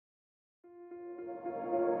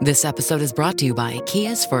This episode is brought to you by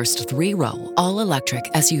Kia's first 3-row, all-electric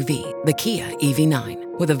SUV, the Kia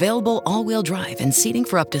EV9, with available all-wheel drive and seating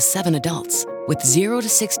for up to 7 adults, with 0 to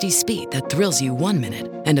 60 speed that thrills you 1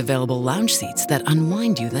 minute and available lounge seats that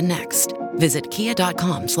unwind you the next. Visit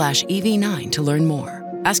kia.com/EV9 to learn more.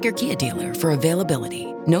 Ask your Kia dealer for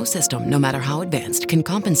availability. No system, no matter how advanced, can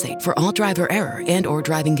compensate for all driver error and or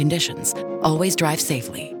driving conditions. Always drive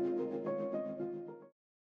safely.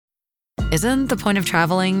 Isn't the point of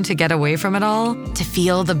traveling to get away from it all? To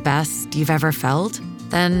feel the best you've ever felt?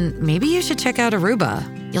 Then maybe you should check out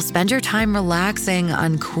Aruba. You'll spend your time relaxing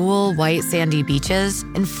on cool, white, sandy beaches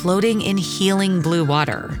and floating in healing blue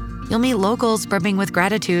water. You'll meet locals brimming with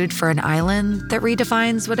gratitude for an island that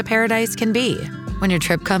redefines what a paradise can be. When your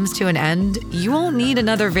trip comes to an end, you won't need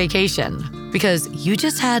another vacation because you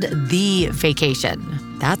just had the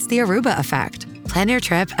vacation. That's the Aruba effect. Plan your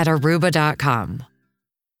trip at aruba.com.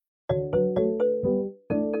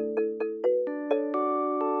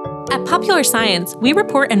 At Popular Science, we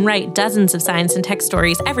report and write dozens of science and tech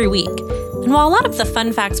stories every week. And while a lot of the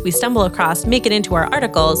fun facts we stumble across make it into our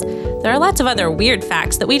articles, there are lots of other weird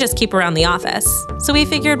facts that we just keep around the office. So we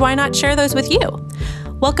figured, why not share those with you?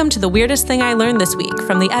 Welcome to The Weirdest Thing I Learned This Week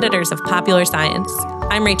from the editors of Popular Science.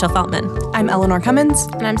 I'm Rachel Feltman. I'm Eleanor Cummins.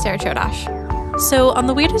 And I'm Sarah Chodosh. So on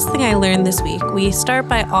The Weirdest Thing I Learned This Week, we start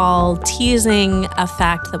by all teasing a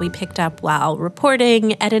fact that we picked up while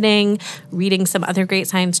reporting, editing, reading some other great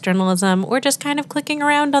science journalism, or just kind of clicking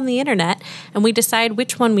around on the internet, and we decide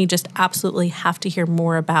which one we just absolutely have to hear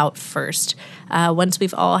more about first. Once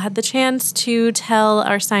we've all had the chance to tell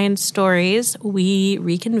our science stories, we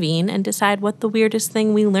reconvene and decide what the weirdest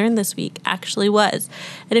thing we learned this week actually was.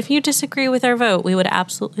 And if you disagree with our vote, we would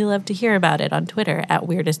absolutely love to hear about it on Twitter at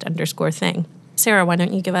weirdest_thing. Sarah, why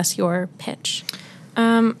don't you give us your pitch?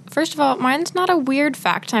 First of all, mine's not a weird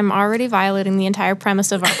fact. I'm already violating the entire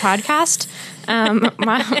premise of our podcast.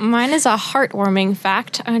 Mine is a heartwarming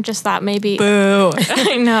fact. I just thought maybe... Boo.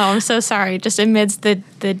 I know, I'm so sorry. Just amidst the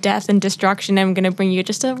death and destruction, I'm going to bring you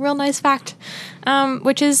just a real nice fact,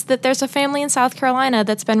 which is that there's a family in South Carolina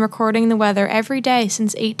that's been recording the weather every day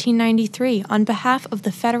since 1893 on behalf of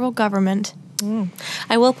the federal government.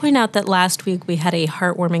 I will point out that last week we had a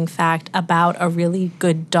heartwarming fact about a really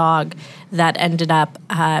good dog that ended up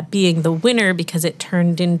being the winner because it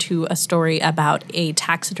turned into a story about a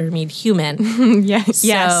taxidermied human. Yes.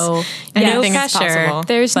 So, no pressure.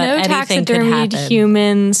 There's no taxidermied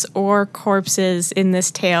humans or corpses in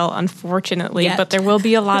this tale, unfortunately, but there will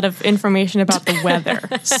be a lot of information about the weather.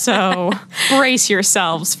 So brace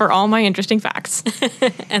yourselves for all my interesting facts.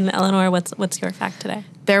 And Eleanor, what's your fact today?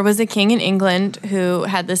 There was a king in England who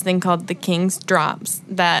had this thing called the king's drops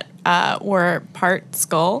that were part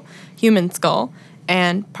skull, human skull,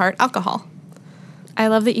 and part alcohol. I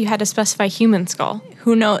love that you had to specify human skull.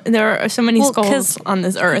 Who knows? There are so many skulls on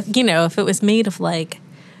this earth. You know, if it was made of like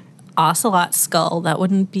ocelot skull, that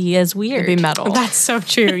wouldn't be as weird. It'd be metal. That's so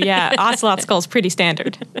true. Yeah, ocelot skull's pretty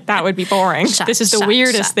standard. That would be boring. This is the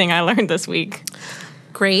weirdest thing I learned this week.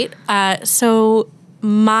 Great. So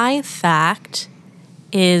my fact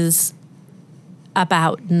is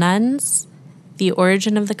about nuns, the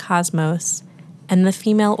origin of the cosmos, and the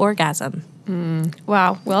female orgasm.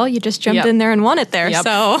 Wow. Well, you just jumped in there and won it there. Yep.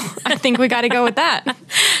 So I think we got to go with that.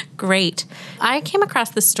 Great. I came across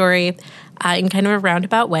this story in kind of a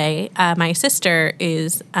roundabout way. My sister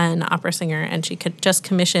is an opera singer, and she just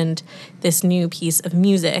commissioned this new piece of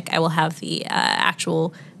music. I will have the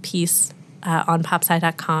actual piece on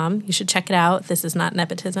popsci.com. You should check it out. This is not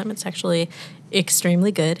nepotism. It's actually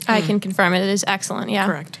extremely good. I can confirm it. It is excellent. Yeah.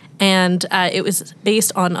 Correct. And it was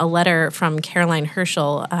based on a letter from Caroline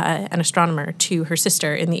Herschel, an astronomer, to her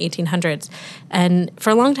sister in the 1800s. And for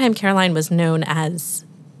a long time, Caroline was known as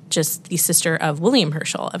just the sister of William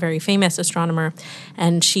Herschel, a very famous astronomer.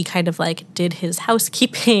 And she kind of like did his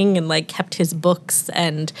housekeeping and like kept his books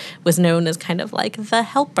and was known as kind of like the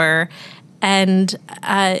helper. And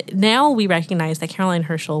now we recognize that Caroline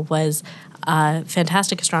Herschel was a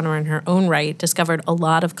fantastic astronomer in her own right, discovered a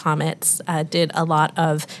lot of comets, did a lot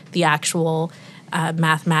of the actual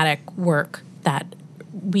mathematic work that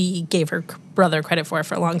we gave her brother credit for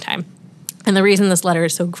a long time. And the reason this letter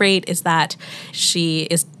is so great is that she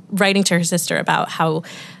is writing to her sister about how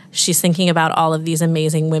she's thinking about all of these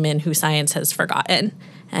amazing women who science has forgotten.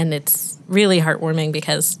 And it's really heartwarming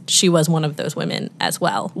because she was one of those women as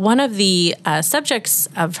well. One of the subjects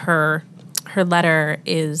of her letter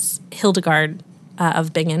is Hildegard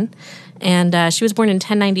of Bingen. And she was born in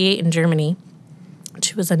 1098 in Germany.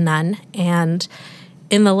 She was a nun. And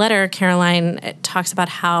in the letter, Caroline talks about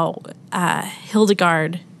how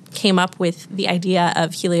Hildegard came up with the idea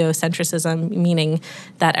of heliocentrism, meaning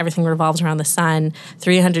that everything revolves around the sun,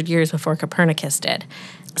 300 years before Copernicus did.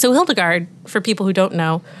 So Hildegard, for people who don't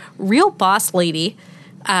know, real boss lady,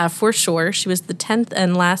 for sure. She was the 10th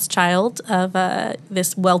and last child of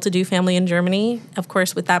this well-to-do family in Germany. Of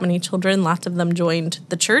course, with that many children, lots of them joined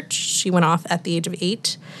the church. She went off at the age of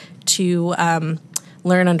 8 to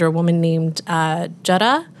learn under a woman named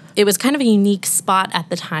Jutta. It was kind of a unique spot at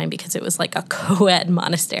the time because it was like a co-ed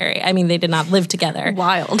monastery. I mean, they did not live together.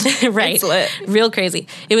 Wild. Right. It's lit. Real crazy.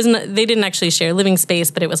 It was. They didn't actually share living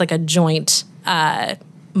space, but it was like a joint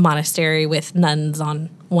monastery with nuns on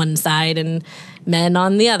one side and men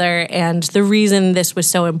on the other. And the reason this was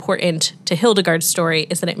so important to Hildegard's story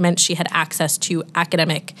is that it meant she had access to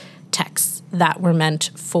academic texts that were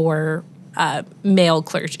meant for male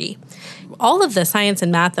clergy. All of the science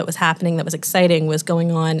and math that was happening that was exciting was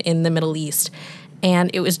going on in the Middle East. And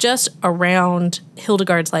it was just around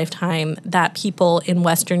Hildegard's lifetime that people in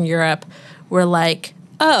Western Europe were like,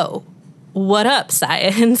 oh, what up,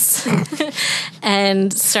 science?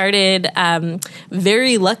 And started,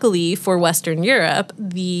 very luckily for Western Europe,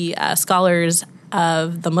 the scholars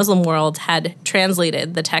of the Muslim world had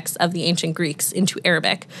translated the texts of the ancient Greeks into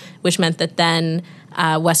Arabic, which meant that then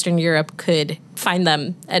Western Europe could find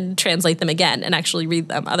them and translate them again and actually read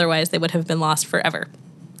them. Otherwise, they would have been lost forever.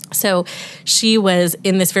 So she was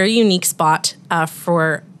in this very unique spot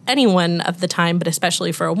for anyone of the time, but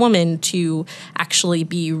especially for a woman, to actually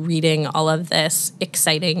be reading all of this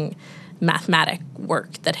exciting mathematic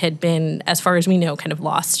work that had been, as far as we know, kind of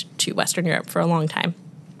lost to Western Europe for a long time.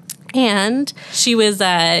 And she was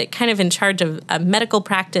kind of in charge of medical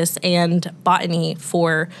practice and botany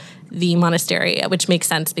for the monastery, which makes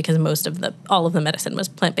sense because all of the medicine was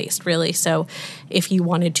plant-based, really. So if you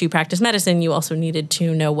wanted to practice medicine, you also needed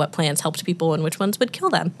to know what plants helped people and which ones would kill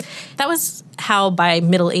them. That was how, by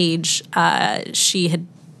middle age, she had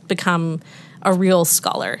become a real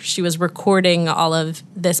scholar. She was recording all of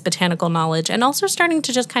this botanical knowledge and also starting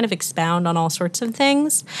to just kind of expound on all sorts of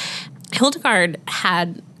things. Hildegard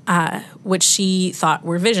had which she thought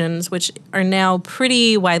were visions, which are now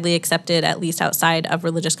pretty widely accepted, at least outside of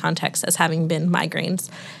religious contexts, as having been migraines.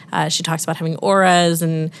 She talks about having auras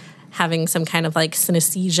and having some kind of like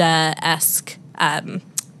synesthesia-esque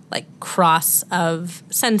like cross of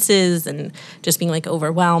senses and just being like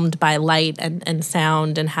overwhelmed by light and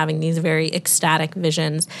sound and having these very ecstatic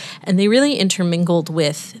visions. And they really intermingled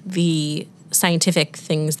with the scientific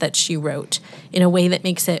things that she wrote in a way that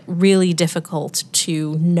makes it really difficult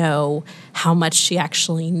to know how much she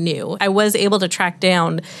actually knew. I was able to track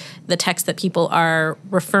down the text that people are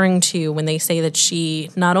referring to when they say that she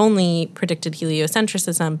not only predicted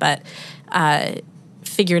heliocentrism, but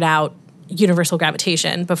figured out universal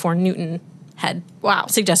gravitation before Newton had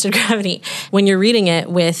suggested gravity. When you're reading it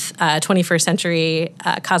with 21st century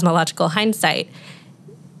cosmological hindsight,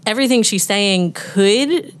 everything she's saying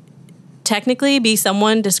could technically be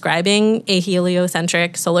someone describing a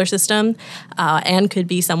heliocentric solar system and could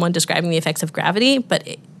be someone describing the effects of gravity, but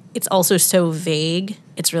it's also so vague,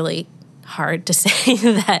 it's really hard to say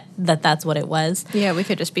that's what it was. Yeah, we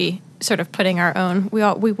could just be sort of putting our own,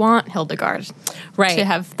 we want Hildegard to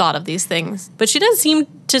have thought of these things. But she does seem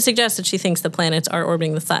to suggest that she thinks the planets are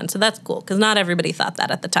orbiting the sun, so that's cool, because not everybody thought that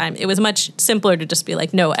at the time. It was much simpler to just be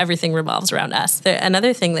like, no, everything revolves around us.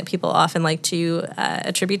 Another thing that people often like to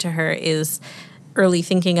attribute to her is early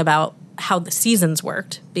thinking about how the seasons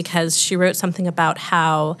worked, because she wrote something about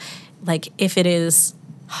how, like, if it is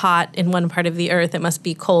hot in one part of the earth, it must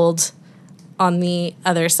be cold on the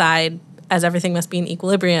other side, as everything must be in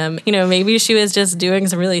equilibrium. You know, maybe she was just doing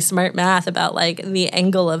some really smart math about like the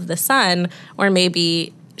angle of the sun, or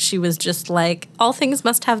maybe she was just like, all things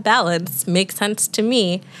must have balance, makes sense to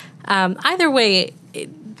me. Either way,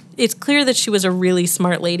 it's clear that she was a really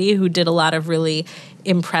smart lady who did a lot of really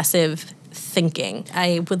impressive thinking.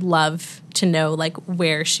 I would love to know like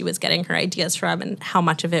where she was getting her ideas from and how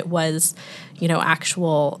much of it was, you know,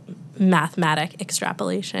 actual mathematic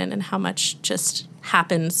extrapolation and how much just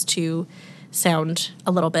happens to sound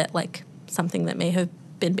a little bit like something that may have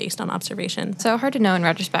been based on observation. So hard to know in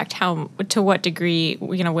retrospect to what degree,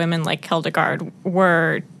 you know, women like Hildegard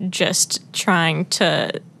were just trying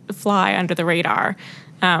to fly under the radar.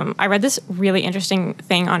 I read this really interesting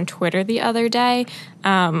thing on Twitter the other day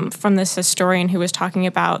from this historian who was talking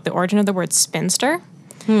about the origin of the word spinster.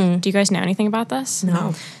 Do you guys know anything about this?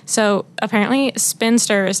 No. So apparently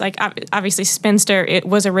spinster is like, obviously spinster, it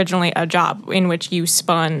was originally a job in which you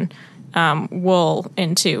spun wool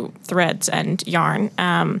into threads and yarn.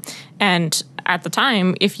 And at the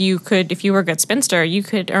time, if you were a good spinster, you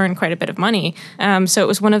could earn quite a bit of money. So it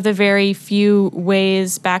was one of the very few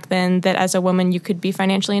ways back then that as a woman you could be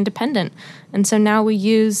financially independent. And so now we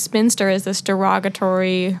use spinster as this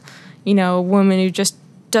derogatory, woman who just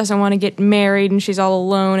doesn't want to get married and she's all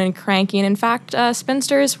alone and cranky. And in fact,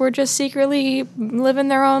 spinsters were just secretly living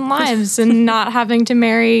their own lives and not having to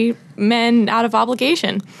marry men out of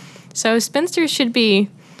obligation. So spinsters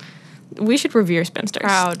we should revere spinsters.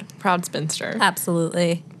 Proud spinster.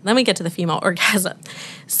 Absolutely. Then we get to the female orgasm.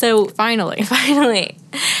 So Finally.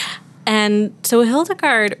 And so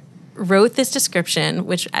Hildegard wrote this description,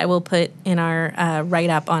 which I will put in our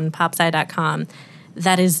write-up on popsci.com,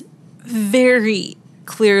 that is very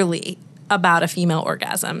clearly about a female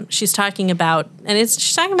orgasm. She's talking about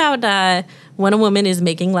when a woman is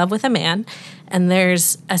making love with a man, and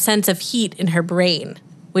there's a sense of heat in her brain,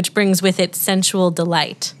 which brings with it sensual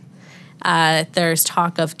delight. There's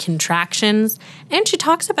talk of contractions, and she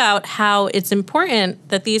talks about how it's important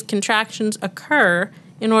that these contractions occur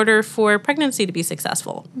in order for pregnancy to be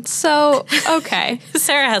successful. So, okay.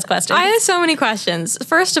 Sarah has questions. I have so many questions.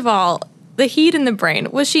 First of all, the heat in the brain.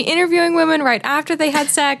 Was she interviewing women right after they had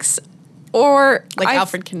sex? Or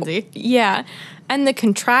Alfred Kinsey? Yeah. And the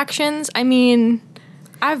contractions, I mean,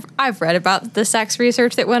 I've read about the sex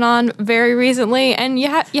research that went on very recently, and you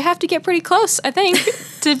have to get pretty close, I think,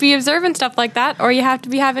 to be observing stuff like that, or you have to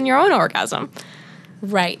be having your own orgasm.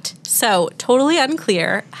 Right. So, totally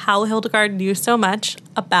unclear how Hildegard knew so much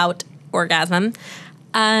about orgasm.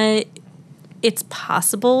 It's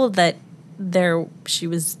possible that she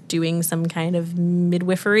was doing some kind of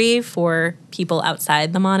midwifery for people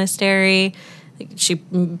outside the monastery. She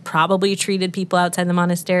probably treated people outside the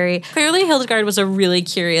monastery. Clearly, Hildegard was a really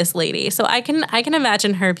curious lady. So I can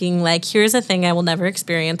imagine her being like, here's a thing I will never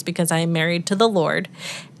experience because I am married to the Lord.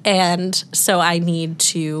 And so I need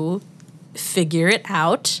to figure it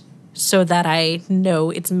out so that I know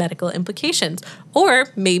its medical implications. Or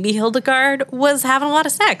maybe Hildegard was having a lot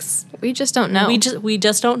of sex. We just don't know. We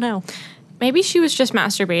just don't know. Maybe she was just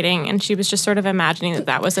masturbating and she was just sort of imagining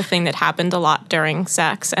that was a thing that happened a lot during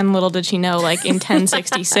sex. And little did she know, like in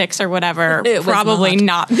 1066 or whatever, probably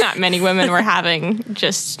not that many women were having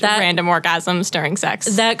just random orgasms during sex.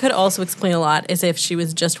 That could also explain a lot, as if she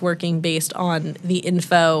was just working based on the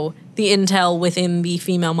intel within the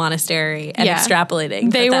female monastery and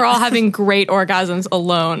extrapolating. They were all having great orgasms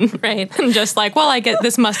alone. Right. And just like, well, I get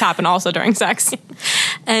this must happen also during sex.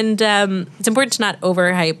 And it's important to not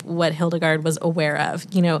overhype what Hildegard was aware of.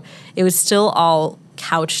 It was still all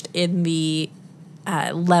couched in the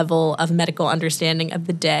level of medical understanding of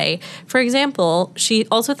the day. For example, she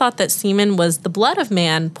also thought that semen was the blood of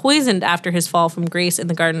man poisoned after his fall from grace in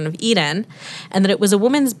the Garden of Eden, and that it was a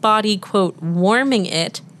woman's body, quote, warming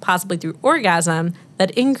it, possibly through orgasm, that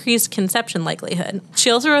increased conception likelihood. She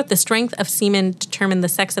also wrote the strength of semen determined the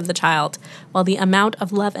sex of the child, while the amount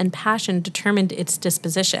of love and passion determined its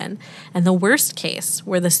disposition. And the worst case,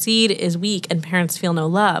 where the seed is weak and parents feel no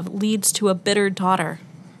love, leads to a bitter daughter.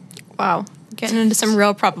 Wow. Getting into some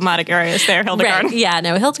real problematic areas there, Hildegard. Right. Yeah,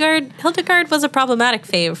 no, Hildegard was a problematic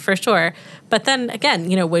fave for sure. But then again,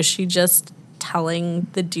 was she just telling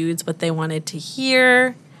the dudes what they wanted to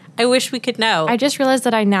hear? I wish we could know. I just realized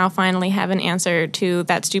that I now finally have an answer to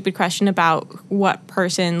that stupid question about what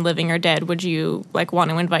person, living or dead, would you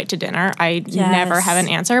want to invite to dinner. I never have an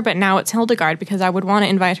answer, but now it's Hildegard because I would want to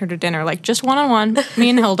invite her to dinner, just one-on-one, me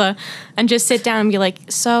and Hilda, and just sit down and be like,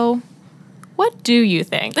 so what do you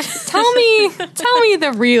think? Tell me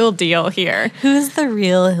the real deal here. Who's the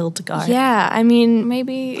real Hildegard? Yeah, I mean,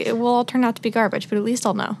 maybe it will all turn out to be garbage, but at least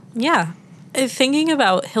I'll know. Yeah. Thinking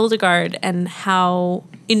about Hildegard and how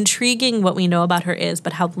intriguing what we know about her is,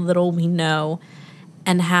 but how little we know,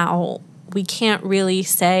 and how we can't really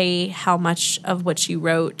say how much of what she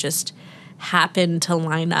wrote just happened to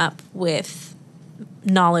line up with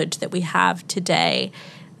knowledge that we have today.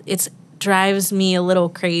 It drives me a little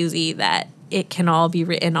crazy that it can all be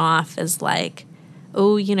written off as like,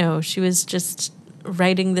 she was just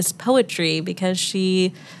writing this poetry because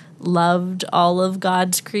she loved all of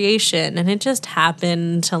God's creation and it just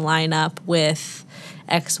happened to line up with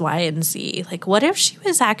X, Y, and Z. What if she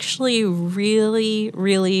was actually really,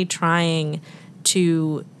 really trying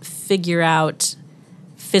to figure out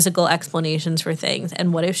physical explanations for things?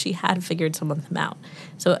 And what if she had figured some of them out?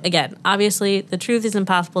 So again, obviously, the truth is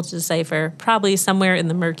impossible to decipher, probably somewhere in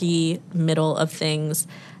the murky middle of things.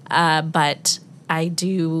 But I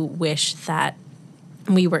do wish that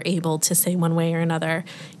we were able to say one way or another,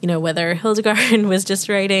 whether Hildegard was just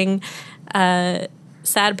writing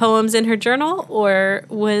sad poems in her journal or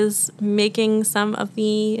was making some of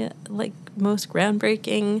the most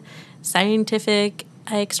groundbreaking scientific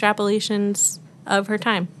extrapolations of her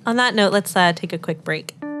time. On that note, let's take a quick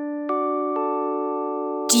break.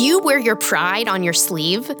 Do you wear your pride on your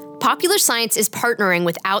sleeve? Popular Science is partnering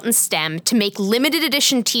with Out in STEM to make limited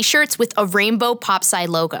edition t-shirts with a rainbow PopSci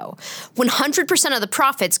logo. 100% of the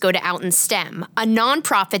profits go to Out in STEM, a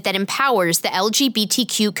nonprofit that empowers the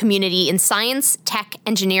LGBTQ community in science, tech,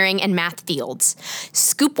 engineering, and math fields.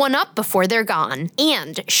 Scoop one up before they're gone.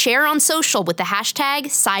 And share on social with the hashtag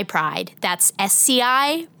SciPride. That's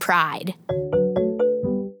SCI Pride.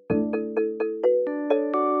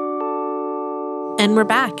 And we're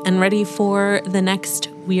back and ready for the next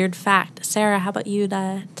weird fact. Sarah, how about you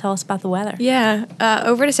tell us about the weather? Yeah,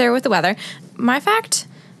 over to Sarah with the weather. My fact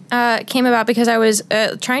came about because I was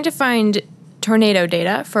trying to find tornado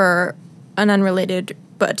data for an unrelated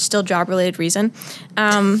but still job-related reason.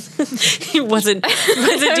 He wasn't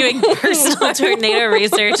doing personal tornado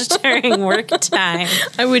research during work time.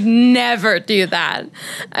 I would never do that.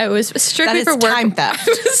 I was strictly for work. Time theft.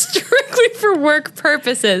 Strictly for work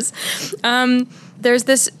purposes. There's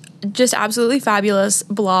this just absolutely fabulous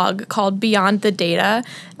blog called Beyond the Data,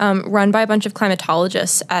 run by a bunch of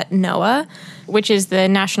climatologists at NOAA, which is the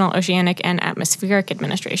National Oceanic and Atmospheric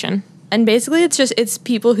Administration. And basically it's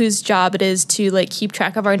people whose job it is to like keep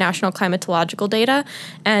track of our national climatological data,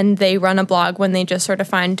 and they run a blog when they just sort of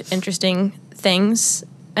find interesting things.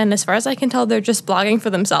 And as far as I can tell, they're just blogging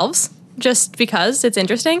for themselves just because it's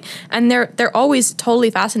interesting, and they're always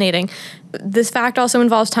totally fascinating. This fact also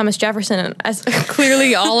involves Thomas Jefferson, as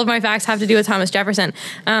clearly all of my facts have to do with Thomas Jefferson.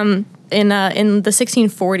 In the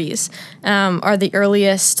 1640s are the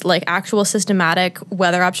earliest like actual systematic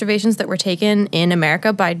weather observations that were taken in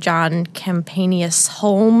America by John Campanius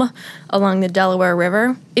Holm along the Delaware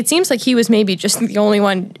River. It seems like he was maybe just the only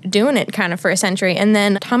one doing it kind of for a century. And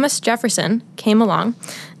then Thomas Jefferson came along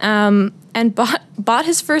and bought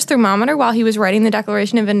his first thermometer while he was writing the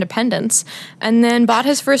Declaration of Independence, and then bought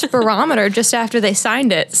his first barometer just after they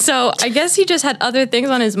signed it. So I guess he just had other things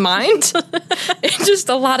on his mind. Just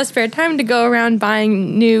a lot of spare time to go around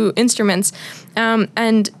buying new instruments.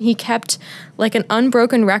 And he kept like an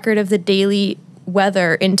unbroken record of the daily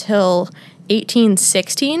weather until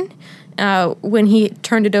 1816. When he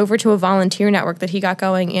turned it over to a volunteer network that he got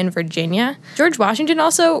going in Virginia. George Washington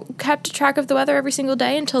also kept track of the weather every single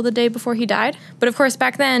day until the day before he died. But of course,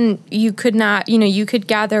 back then, you could not, you could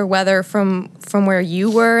gather weather from where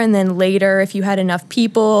you were, and then later, if you had enough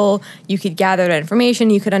people, you could gather that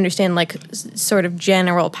information. You could understand, like, sort of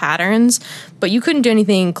general patterns, but you couldn't do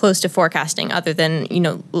anything close to forecasting other than,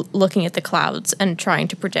 looking at the clouds and trying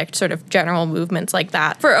to predict sort of general movements like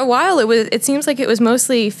that. For a while, it seems like it was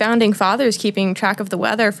mostly founding fathers keeping track of the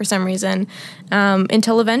weather for some reason,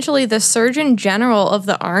 until eventually the Surgeon General of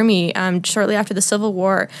the Army, shortly after the Civil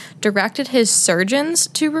War, directed his surgeons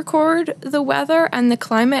to record the weather and the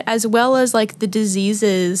climate, as well as like the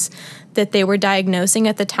diseases that they were diagnosing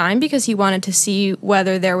at the time, because he wanted to see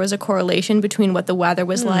whether there was a correlation between what the weather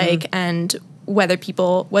was like and whether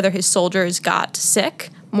his soldiers got sick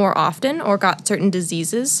more often or got certain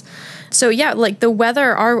diseases. So yeah, like the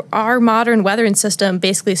weather, our modern weathering system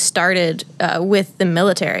basically started with the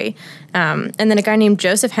military. And then a guy named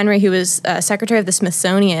Joseph Henry, who was secretary of the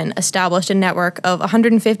Smithsonian, established a network of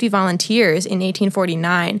 150 volunteers in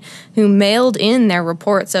 1849 who mailed in their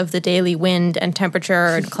reports of the daily wind and temperature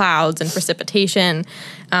and clouds and precipitation.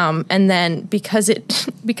 And then because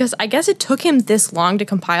I guess it took him this long to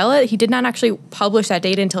compile it, he did not actually publish that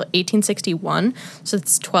data until 1861. So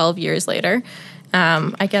it's 12 years later.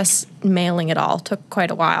 I guess mailing it all took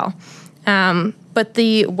quite a while. But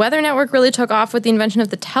the weather network really took off with the invention of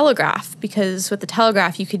the telegraph, because with the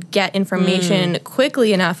telegraph, you could get information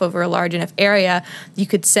quickly enough over a large enough area. You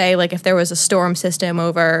could say, like, if there was a storm system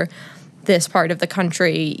over this part of the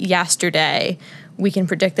country yesterday, we can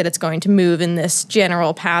predict that it's going to move in this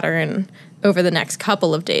general pattern over the next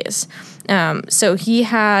couple of days. So he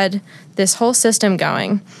had this whole system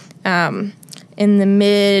going. In the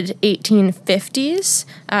mid-1850s,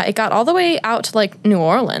 it got all the way out to, like, New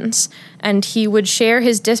Orleans, and he would share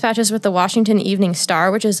his dispatches with the Washington Evening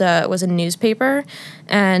Star, which was a newspaper,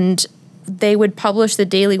 and they would publish the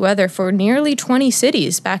daily weather for nearly 20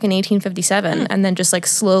 cities back in 1857, and then just, like,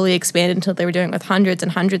 slowly expanded until they were doing it with hundreds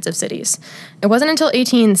and hundreds of cities. It wasn't until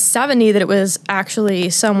 1870 that it was actually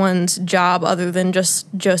someone's job other than just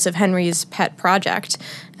Joseph Henry's pet project,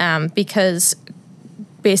 because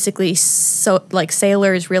basically, so like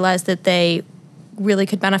sailors realized that they really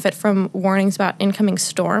could benefit from warnings about incoming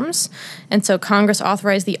storms. And so Congress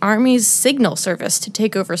authorized the Army's signal service to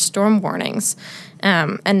take over storm warnings,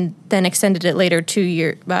 and then extended it later 2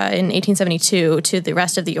 years in 1872 to the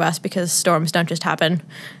rest of the U.S. because storms don't just happen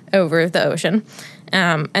over the ocean.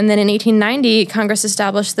 And then in 1890, Congress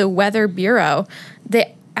established the Weather Bureau.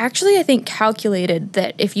 They actually, I think, calculated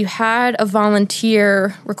that if you had a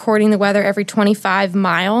volunteer recording the weather every 25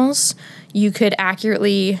 miles, you could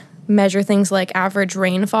accurately measure things like average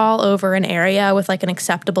rainfall over an area with like an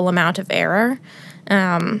acceptable amount of error.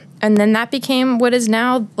 And then that became what is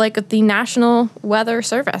now like the National Weather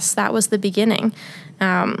Service. That was the beginning.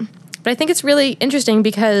 But I think it's really interesting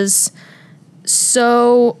because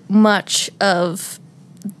so much of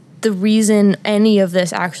the reason any of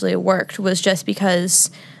this actually worked was just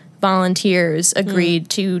because volunteers agreed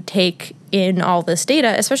to take in all this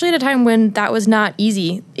data, especially at a time when that was not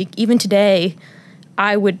easy. Even today,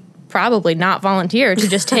 I would probably not volunteer to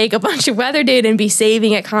just take a bunch of weather data and be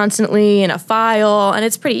saving it constantly in a file, and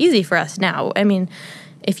it's pretty easy for us now. I mean,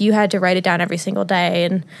 if you had to write it down every single day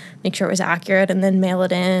and make sure it was accurate and then mail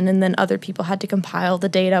it in, and then other people had to compile the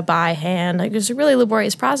data by hand, like, it was a really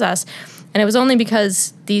laborious process. And it was only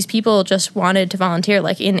because these people just wanted to volunteer.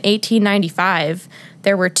 Like in 1895,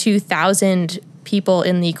 there were 2,000 people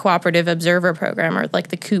in the Cooperative Observer Program, or like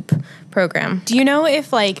the COOP program. Do you know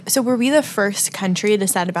if so were we the first country to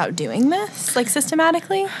set about doing this, like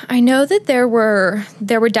systematically? I know that there were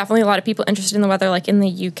definitely a lot of people interested in the weather, like in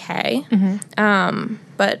the UK.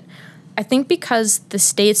 But I think because the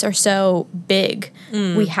states are so big,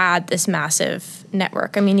 we had this massive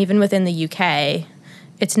network. I mean, even within the UK,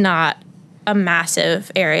 it's not a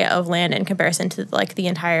massive area of land in comparison to like the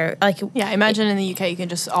entire I imagine in the UK you can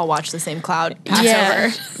just all watch the same cloud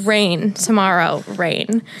pass over. Rain tomorrow,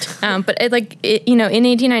 rain. But in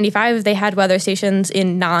 1895 they had weather stations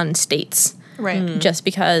in non-states, right? Just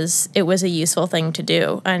because it was a useful thing to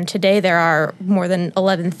do. And today there are more than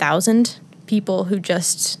 11,000 people who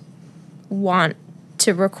just want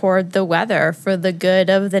to record the weather for the good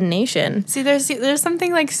of the nation. See, there's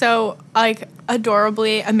something like so like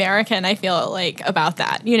adorably American, I feel like, about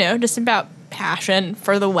that, just about passion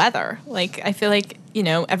for the weather. Like, I feel like,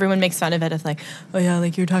 everyone makes fun of it as like, oh yeah,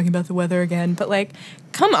 like you're talking about the weather again, but like,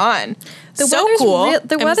 come on. The so weather's cool.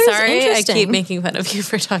 The I'm weather's sorry, interesting. I keep making fun of you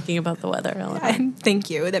for talking about the weather, Eleanor. Thank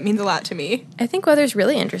you. That means a lot to me. I think weather's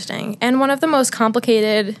really interesting. And one of the most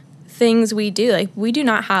complicated things we do, like, we do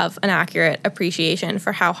not have an accurate appreciation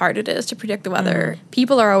for how hard it is to predict the weather.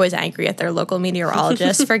 People are always angry at their local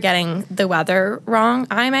meteorologists for getting the weather wrong.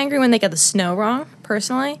 I'm angry when they get the snow wrong,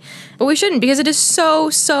 personally. But we shouldn't, because it is so,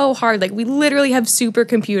 so hard. Like, we literally have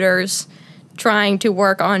supercomputers trying to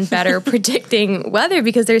work on better predicting weather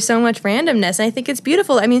because there's so much randomness. And I think it's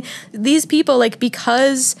beautiful. I mean, these people, like,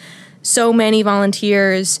 because so many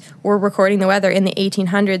volunteers were recording the weather in the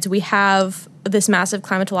 1800s, we have this massive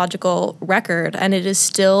climatological record, and it is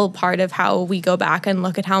still part of how we go back and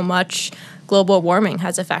look at how much global warming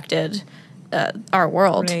has affected our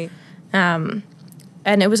world. Right. And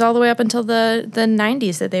it was all the way up until the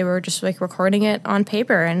 90s that they were just like recording it on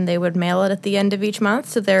paper, and they would mail it at the end of each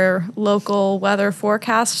month to their local weather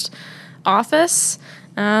forecast office.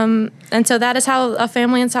 And so that is how a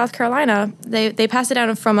family in South Carolina, they passed it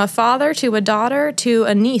down from a father to a daughter to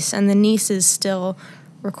a niece, and the niece is still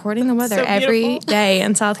recording the weather So every day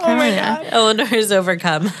in South Carolina. Oh my God. Eleanor is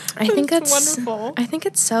overcome. I think That's it's wonderful. I think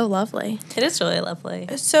it's so lovely. It is really lovely.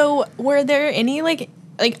 So were there any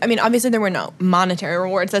I mean, obviously there were no monetary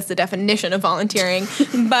rewards. That's the definition of volunteering.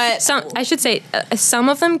 But I should say some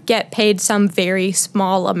of them get paid some very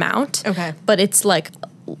small amount. Okay. But it's like,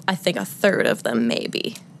 I think a third of them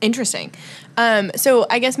maybe. Interesting. So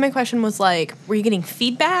I guess my question was like, were you getting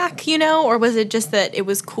feedback, or was it just that it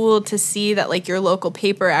was cool to see that like your local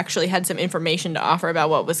paper actually had some information to offer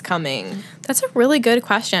about what was coming? That's a really good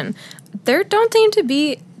question. There don't seem to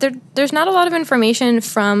be there's not a lot of information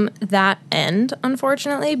from that end,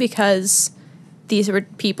 unfortunately, because these were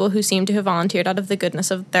people who seemed to have volunteered out of the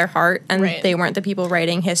goodness of their heart, and Right. they weren't the people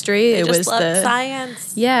writing history. They it just was love the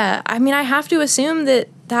science. Yeah, I mean, I have to assume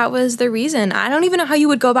that was the reason. I don't even know how you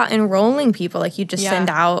would go about enrolling people. Like, you just Yeah. send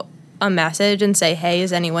out a message and say, "Hey,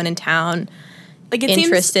 is anyone in town Like, it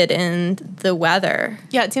interested in the weather?"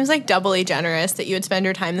 Yeah, it seems like doubly generous that you would spend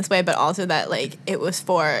your time this way, but also that like it was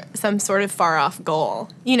for some sort of far off goal.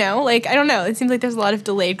 Like, I don't know. It seems like there's a lot of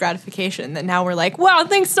delayed gratification that now we're like, wow,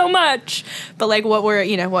 thanks so much. But like, what were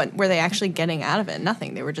they actually getting out of it?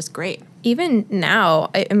 Nothing. They were just great. even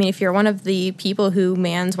now, I mean, if you're one of the people who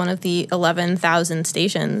mans one of the 11,000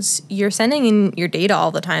 stations, you're sending in your data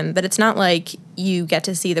all the time, but it's not like you get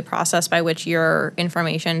to see the process by which your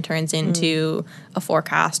information turns into a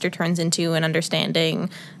forecast or turns into an understanding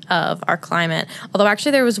of our climate. Although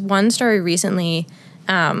actually there was one story recently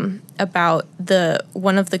about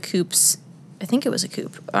one of the coops, I think it was a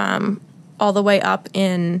coop, all the way up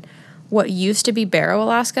in what used to be Barrow,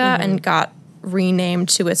 Alaska, and got renamed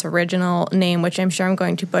to its original name, which I'm sure I'm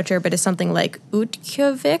going to butcher, but is something like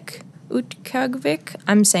Utkavik.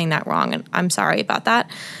 I'm saying that wrong, and I'm sorry about that.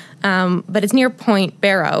 But it's near Point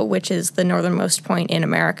Barrow, which is the northernmost point in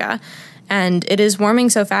America. And it is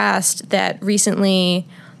warming so fast that recently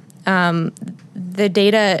the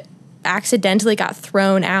data accidentally got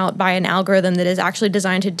thrown out by an algorithm that is actually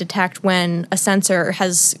designed to detect when a sensor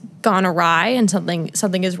has gone awry and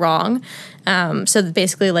something is wrong. So that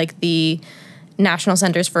basically, like, the National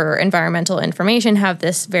Centers for Environmental Information have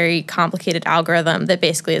this very complicated algorithm that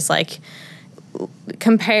basically is like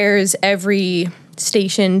compares every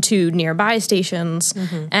station to nearby stations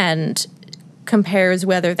and compares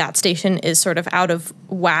whether that station is sort of out of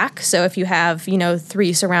whack. So if you have,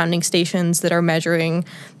 3 surrounding stations that are measuring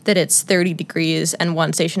that it's 30 degrees and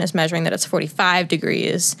one station is measuring that it's 45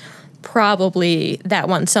 degrees, probably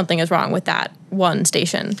something is wrong with that one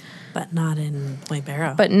station. But not in Point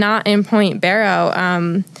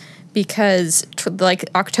Barrow. Because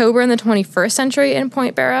October in the 21st century in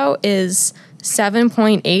Point Barrow is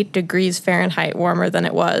 7.8 degrees Fahrenheit warmer than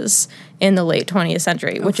it was in the late 20th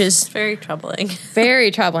century, which is very troubling. Very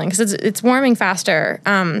troubling because it's warming faster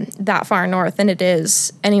that far north than it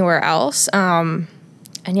is anywhere else. And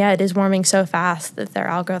yeah, it is warming so fast that their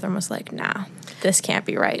algorithm was like, nah, this can't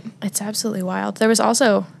be right. It's absolutely wild. There was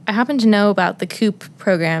also, I happen to know about the COOP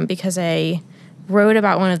program because I wrote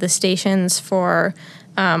about one of the stations for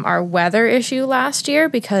our weather issue last year,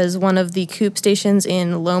 because one of the COOP stations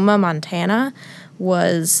in Loma, Montana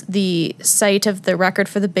was the site of the record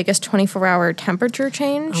for the biggest 24-hour temperature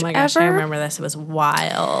change ever. Oh my gosh, I remember this. It was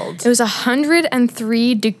wild. It was a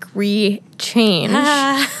 103-degree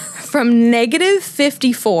change from negative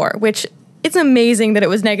 54, which it's amazing that it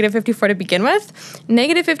was negative 54 to begin with,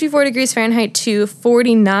 negative 54 degrees Fahrenheit to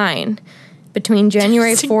 49 between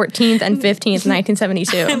January 14th and 15th,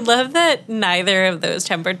 1972. I love that neither of those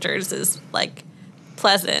temperatures is, like,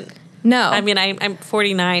 pleasant. No. I mean, I'm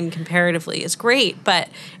 49 comparatively is great, but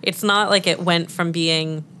it's not like it went from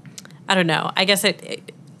being, I don't know. I guess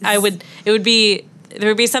there would be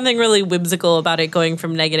something really whimsical about it going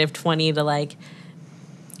from negative 20 to, like,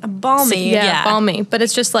 balmy. Yeah, balmy. But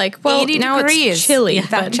it's just like, well, 80 now degrees. It's chilly. Yeah,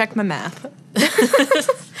 fact check my math.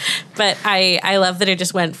 But I love that it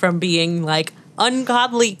just went from being, like,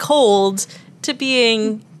 ungodly cold to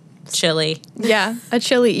being chilly. Yeah, a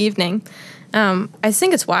chilly evening. I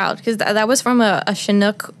think it's wild because that was from a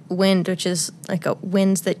Chinook wind, which is like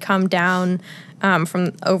winds that come down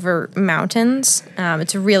from over mountains.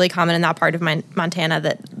 It's really common in that part of Montana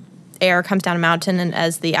that air comes down a mountain, and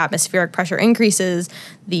as the atmospheric pressure increases,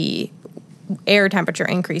 the air temperature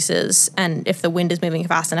increases, and if the wind is moving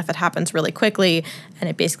fast enough, it happens really quickly, and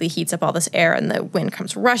it basically heats up all this air, and the wind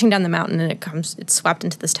comes rushing down the mountain, and it's swept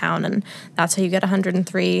into this town, and that's how you get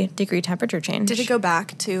 103-degree temperature change. Did it go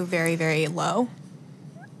back to very, very low?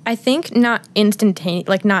 I think not instantaneous,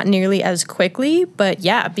 like not nearly as quickly, but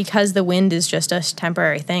yeah, because the wind is just a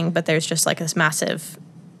temporary thing, but there's just like this massive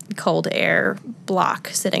cold air block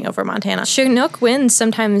sitting over Montana. Chinook winds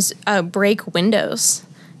sometimes break windows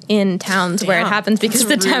in towns where it happens because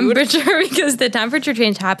the temperature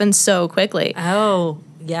change happens so quickly. Oh,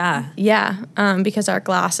 yeah. Yeah, because our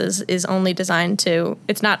glass is only designed to,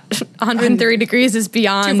 it's not 130 degrees is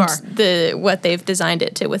beyond what they've designed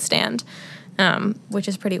it to withstand, which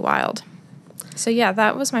is pretty wild. So yeah,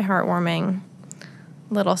 that was my heartwarming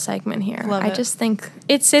little segment here. Love it. I just think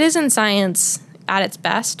it's citizen science at its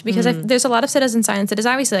best, because there's a lot of citizen science that is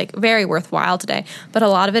obviously like very worthwhile today, but a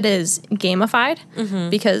lot of it is gamified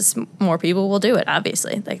because more people will do it,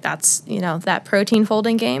 obviously. Like that's, that protein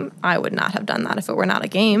folding game, I would not have done that if it were not a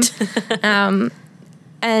game. And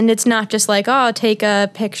it's not just like, oh, take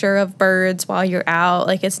a picture of birds while you're out.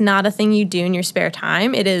 Like it's not a thing you do in your spare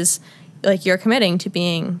time. It is like you're committing to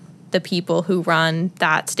being the people who run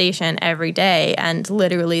that station every day, and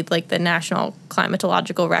literally like the national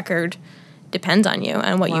climatological record depends on you,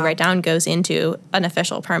 and what you write down goes into an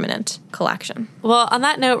official permanent collection. Well, on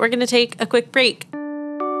that note, we're going to take a quick break.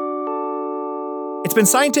 It's been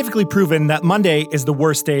scientifically proven that Monday is the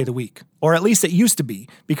worst day of the week, or at least it used to be,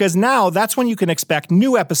 because now that's when you can expect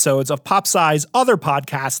new episodes of PopSci's other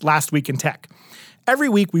podcast, Last Week in Tech. Every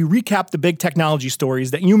week, we recap the big technology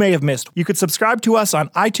stories that you may have missed. You could subscribe to us on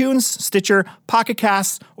iTunes, Stitcher, Pocket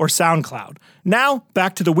Casts, or SoundCloud. Now,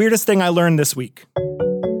 back to the weirdest thing I learned this week.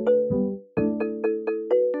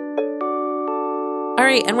 All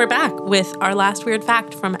right, and we're back with our last weird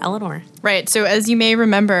fact from Eleanor. Right. So as you may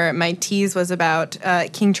remember, my tease was about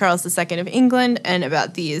King Charles II of England and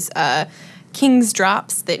about these king's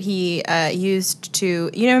drops that he used to,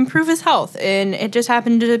 improve his health. And it just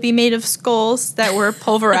happened to be made of skulls that were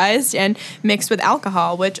pulverized and mixed with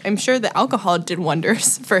alcohol, which I'm sure the alcohol did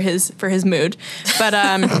wonders for his mood. But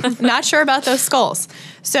not sure about those skulls.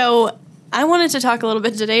 So I wanted to talk a little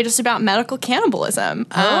bit today just about medical cannibalism.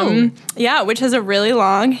 Which has a really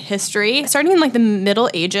long history, starting in like the Middle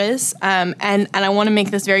Ages. And I want to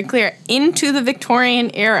make this very clear, into the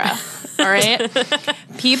Victorian era. All right.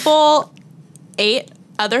 People ate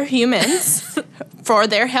other humans for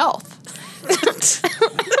their health. So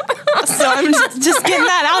I'm just getting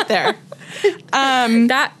that out there.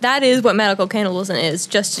 That is what medical cannibalism is,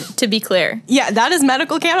 just to be clear. Yeah, that is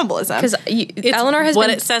medical cannibalism. Because Eleanor has what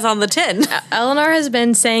been, it says on the tin. Eleanor has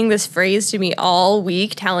been saying this phrase to me all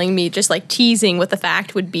week, telling me, just like teasing what the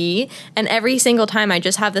fact would be, and every single time I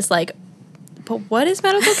just have this like, but what is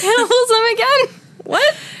medical cannibalism again?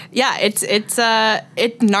 What? Yeah, it's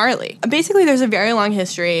gnarly. Basically, there's a very long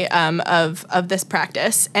history of this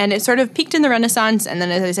practice, and it sort of peaked in the Renaissance, and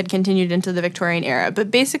then, as I said, continued into the Victorian era.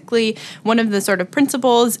 But basically, one of the sort of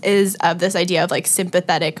principles is of this idea of like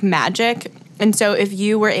sympathetic magic. And so, if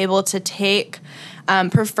you were able to take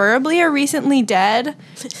preferably a recently dead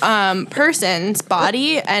person's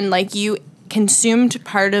body, and like you consumed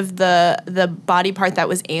part of the body part that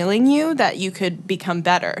was ailing you, that you could become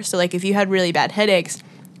better. So, like if you had really bad headaches,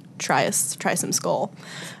 try some skull.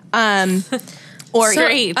 Great.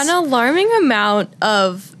 An alarming amount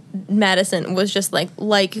of medicine was just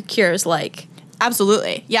like cures like.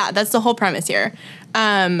 Absolutely. Yeah, that's the whole premise here.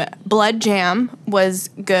 Blood jam was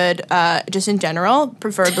good just in general,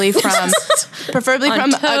 preferably from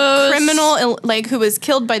a criminal like who was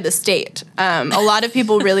killed by the state. A lot of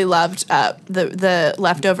people really loved the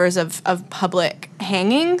leftovers of public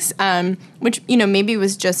hangings, which maybe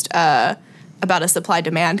was just about a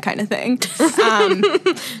supply-demand kind of thing.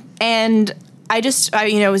 And I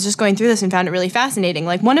was just going through this and found it really fascinating.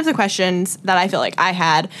 Like, one of the questions that I feel like I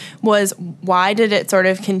had was, why did it sort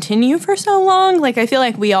of continue for so long? Like, I feel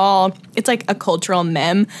like it's like a cultural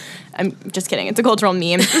meme. I'm just kidding. It's a cultural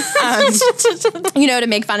meme, to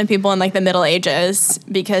make fun of people in like the Middle Ages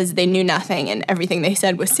because they knew nothing and everything they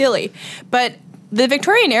said was silly. But the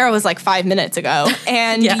Victorian era was like 5 minutes ago,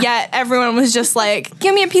 and yet everyone was just like,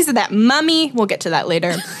 give me a piece of that mummy. We'll get to that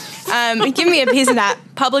later. Give me a piece of that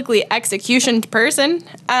publicly executioned person.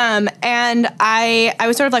 And I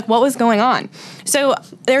was sort of like, what was going on? So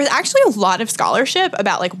there's actually a lot of scholarship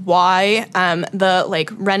about like why the like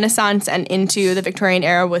Renaissance and into the Victorian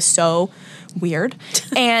era was so weird.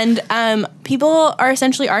 And people are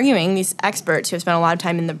essentially arguing, these experts who have spent a lot of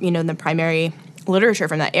time in the in the primary literature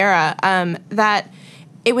from that era, that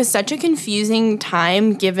it was such a confusing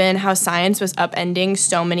time given how science was upending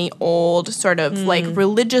so many old sort of like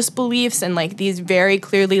religious beliefs and like these very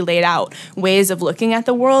clearly laid out ways of looking at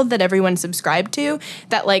the world that everyone subscribed to,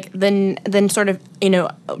 that like then sort of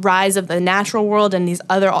rise of the natural world and these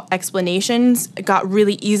other explanations got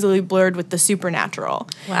really easily blurred with the supernatural.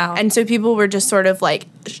 Wow. And so people were just sort of like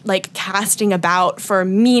casting about for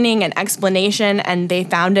meaning and explanation, and they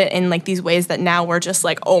found it in like these ways that now we're just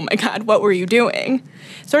like, oh my God, what were you doing?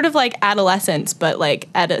 Sort of like adolescence, but like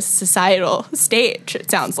at a societal stage,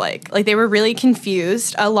 it sounds like. Like they were really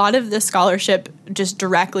confused. A lot of the scholarship just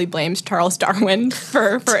directly blames Charles Darwin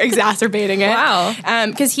for exacerbating it. Wow.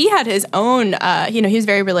 Because he had his own, he was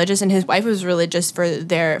very religious, and his wife was religious for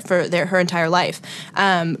her entire life.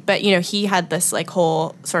 But he had this like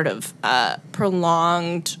whole sort of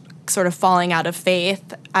prolonged sort of falling out of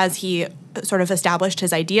faith as he sort of established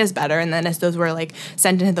his ideas better. And then as those were like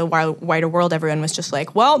sent into the wider world, everyone was just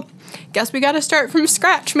like, well, guess we got to start from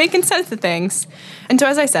scratch making sense of things. And so,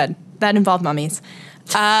 as I said, that involved mummies.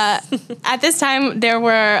 At this time, there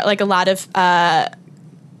were like a lot of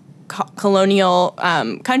colonial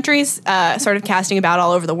countries sort of casting about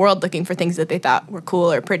all over the world looking for things that they thought were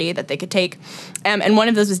cool or pretty that they could take. And one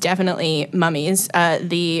of those was definitely mummies.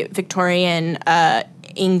 The Victorian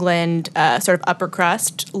England sort of upper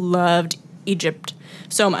crust loved Egypt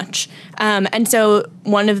so much. And so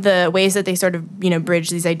one of the ways that they sort of, bridge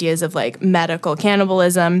these ideas of like medical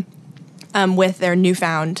cannibalism with their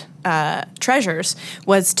newfound treasures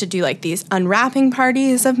was to do like these unwrapping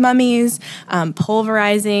parties of mummies,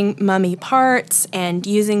 pulverizing mummy parts and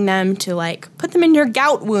using them to like put them in your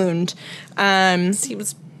gout wound.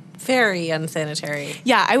 Seems very unsanitary.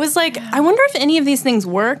 Yeah, I was like, I wonder if any of these things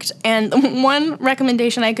worked. And one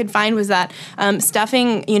recommendation I could find was that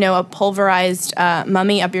stuffing, a pulverized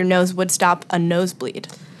mummy up your nose would stop a nosebleed.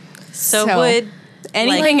 So would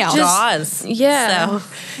anything else. Gauze. Yeah. So.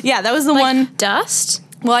 Yeah, that was the one. Dust?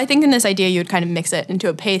 Well, I think in this idea, you would kind of mix it into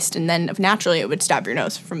a paste, and then if naturally it would stop your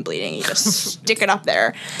nose from bleeding. You just stick it up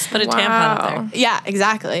there. Just put a tampon up there. Yeah,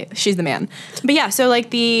 exactly. She's the man. But yeah, so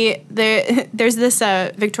like there's this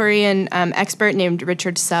Victorian expert named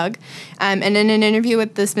Richard Sugg, and in an interview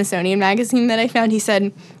with the Smithsonian magazine that I found, he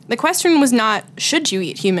said, the question was not, should you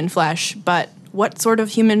eat human flesh, but what sort of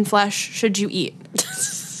human flesh should you eat?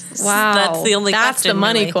 Wow. That's the only That's question, the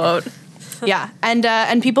money really. quote. Yeah,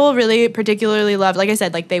 and people really particularly loved, like I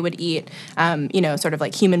said, like they would eat, sort of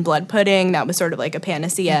like human blood pudding. That was sort of like a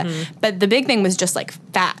panacea. Mm-hmm. But the big thing was just like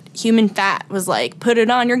fat. Human fat was like, put it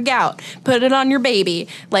on your gout, put it on your baby.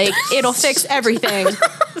 Like, it'll fix everything.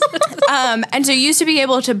 And so you used to be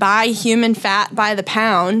able to buy human fat by the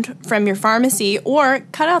pound from your pharmacy or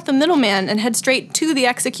cut out the middleman and head straight to the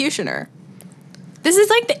executioner. This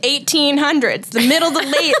is like the 1800s, the middle to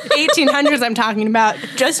late 1800s I'm talking about,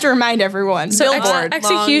 just to remind everyone. So Billboard.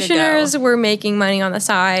 executioners were making money on the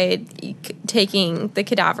side, taking the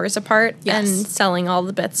cadavers apart and selling all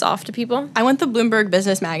the bits off to people. I want the Bloomberg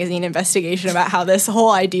Business Magazine investigation about how this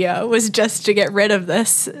whole idea was just to get rid of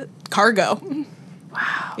this cargo.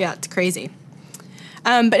 Wow. Yeah, it's crazy.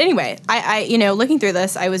 But anyway, I looking through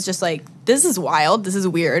this, I was just like, this is wild, this is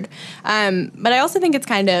weird. But I also think it's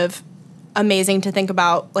kind of amazing to think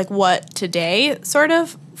about like what today sort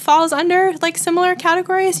of falls under like similar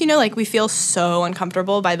categories. Like we feel so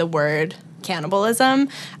uncomfortable by the word cannibalism,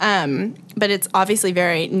 but it's obviously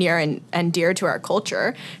very near and dear to our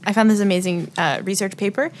culture. I found this amazing research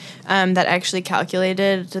paper that actually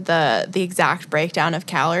calculated the exact breakdown of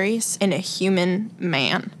calories in a human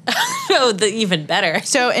man. Oh, even better.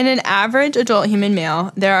 So in an average adult human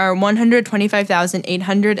male, there are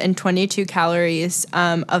 125,822 calories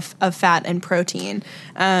of fat and protein.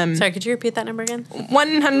 Sorry, could you repeat that number again?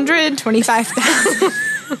 125,000.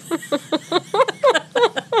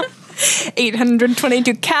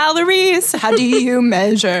 822 calories. How do you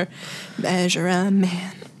measure a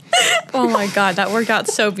man? Oh my God, that worked out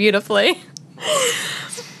so beautifully.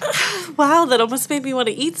 Wow, that almost made me want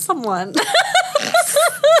to eat someone.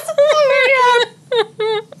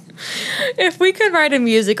 If we could write a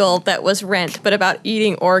musical that was Rent, but about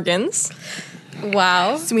eating organs.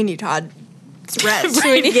 Wow. Sweeney Todd. It's Rent.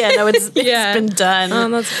 Yeah, no, it's been done. Oh,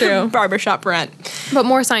 that's true. Barbershop Rent. But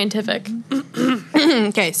more scientific.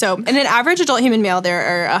 Okay, so in an average adult human male, there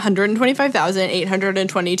are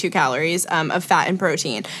 125,822 calories of fat and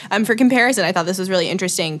protein. For comparison, I thought this was really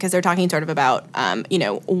interesting because they're talking sort of about,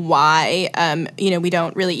 why, we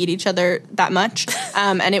don't really eat each other that much.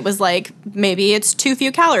 And it was like, maybe it's too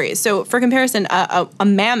few calories. So for comparison, a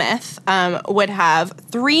mammoth would have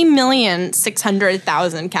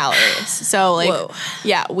 3,600,000 calories. So like, whoa.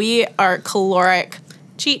 Yeah, we are caloric.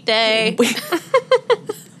 Cheat day.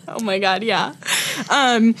 Oh my God, yeah.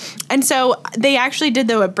 And so they actually did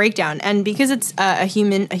though a breakdown, and because it's a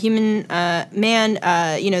human man,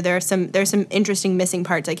 there's some interesting missing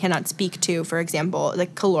parts I cannot speak to. For example, the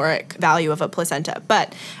caloric value of a placenta.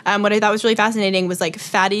 But what I thought was really fascinating was like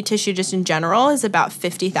fatty tissue just in general is about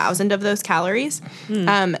 50,000 of those calories.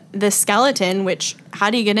 The skeleton, which how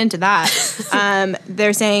do you get into that?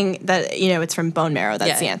 They're saying that it's from bone marrow.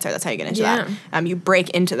 That's the answer. That's how you get into that. You break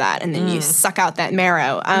into that and then you suck out that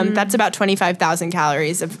marrow. That's about 25,000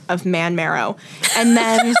 calories of man marrow, and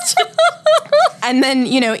then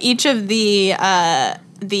each of the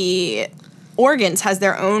organs has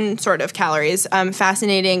their own sort of calories.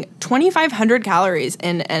 Fascinating, 2,500 calories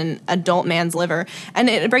in an adult man's liver, and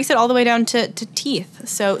it breaks it all the way down to teeth.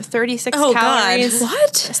 So 36 calories. God.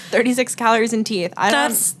 What? 36 calories in teeth.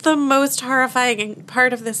 That's the most horrifying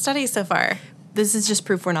part of this study so far. This is just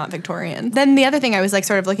proof we're not Victorian. Then the other thing I was like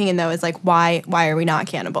sort of looking in though is like why are we not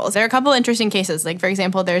cannibals? There are a couple interesting cases. Like for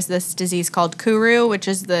example, there's this disease called Kuru, which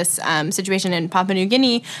is this situation in Papua New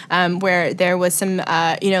Guinea where there was some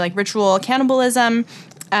ritual cannibalism,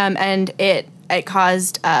 and it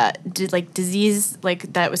caused disease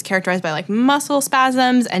like that was characterized by like muscle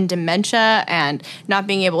spasms and dementia and not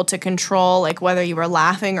being able to control like whether you were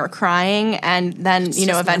laughing or crying, and then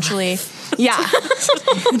eventually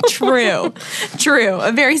true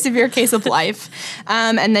a very severe case of life,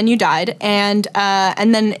 and then you died, and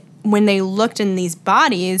then when they looked in these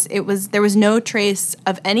bodies, there was no trace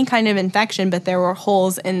of any kind of infection, but there were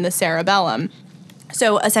holes in the cerebellum.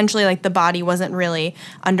 So essentially, like, the body wasn't really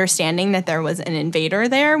understanding that there was an invader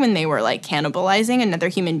there when they were, like, cannibalizing another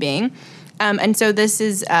human being. And so this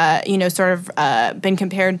is, sort of been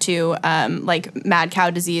compared to, like, mad cow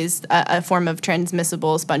disease, a form of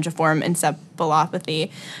transmissible spongiform encephalopathy,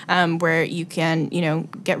 where you can,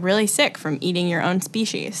 get really sick from eating your own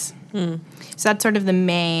species. So that's sort of the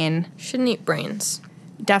main... Shouldn't eat brains.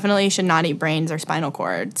 Definitely should not eat brains or spinal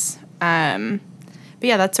cords. But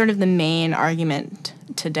yeah, that's sort of the main argument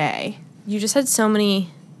today. You just had so many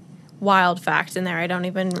wild facts in there. I don't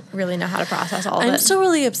even really know how to process all of it. I'm still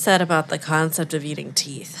really upset about the concept of eating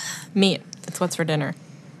teeth. Meat. It's what's for dinner.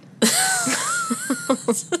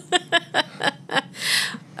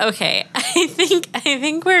 Okay, I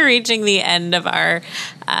think we're reaching the end of our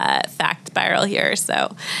fact spiral here,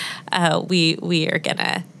 so we are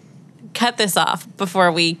gonna cut this off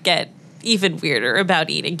before we get even weirder about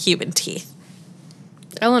eating human teeth.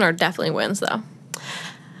 Eleanor definitely wins, though.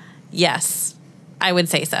 Yes, I would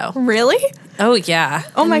say so. Really? Oh yeah.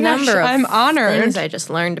 Oh my gosh, I'm honored. Things I just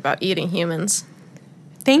learned about eating humans.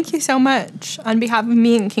 Thank you so much on behalf of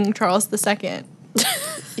me and King Charles II.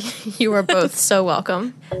 You are both so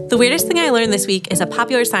welcome. The Weirdest Thing I Learned This Week is a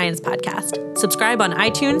popular science podcast. Subscribe on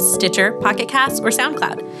iTunes, Stitcher, Pocket Casts, or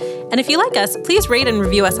SoundCloud. And if you like us, please rate and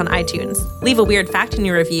review us on iTunes. Leave a weird fact in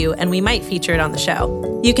your review, and we might feature it on the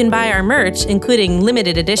show. You can buy our merch, including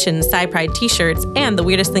limited edition Sci Pride t-shirts and the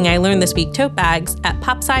Weirdest Thing I Learned This Week tote bags at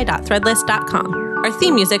popsci.threadless.com. Our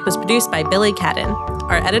theme music was produced by Billy Cadden.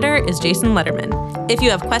 Our editor is Jason Letterman. If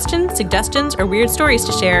you have questions, suggestions, or weird stories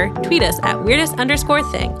to share, tweet us at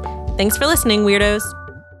weirdest_thing. Thanks for listening, weirdos.